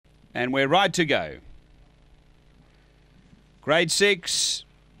And we're right to go. Grade 6.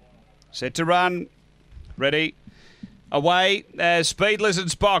 Set to run. Ready. Away, Speed Lizard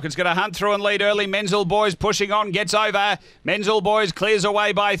Spock. It's going to hunt through and lead early. Menzel Boys pushing on, gets over. Menzel Boys clears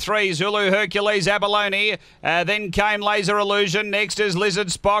away by 3. Zulu Hercules, Abalone. Then came Laser Illusion. Next is Lizard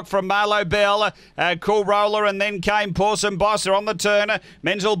Spock from Marlowe Bell. Cool Roller, and then came Pawson Boss on the turn.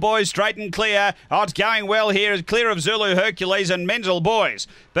 Menzel Boys straight and clear. Oh, it's going well here. It's clear of Zulu Hercules and Menzel Boys.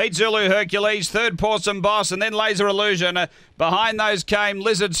 Beat Zulu Hercules, third Pawson Boss, and then Laser Illusion. Behind those came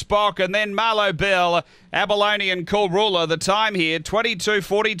Lizard Spock, and then Marlowe Bell, Abalone and Cool Ruler. The time here,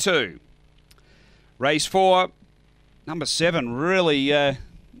 22:42. Race 4, number 7, really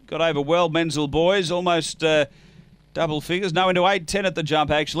got over well, Menzel Boys, almost double figures. No, into 8.10 at the jump,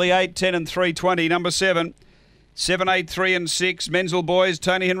 actually. 8.10 and 3.20, number 7. 7, 8, 3 and 6, Menzel Boys,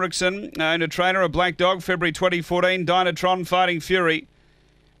 Tony Henriksen, owned a trainer, a Black Dog, February 2014, Dynatron Fighting Fury.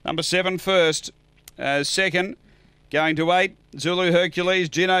 Number 7 first. Second, going to 8, Zulu Hercules,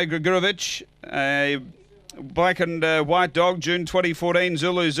 Gino Grigorovich, Black and White Dog, June 2014,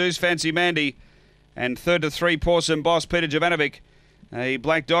 Zulu Zeus, Fancy Mandy. And third to 3, Pawson Boss, Peter Jovanovic. A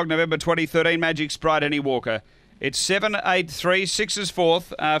Black Dog, November 2013, Magic Sprite, Annie Walker. It's 7, 8, 3, 6 is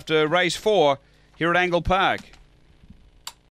fourth after race 4 here at Angle Park.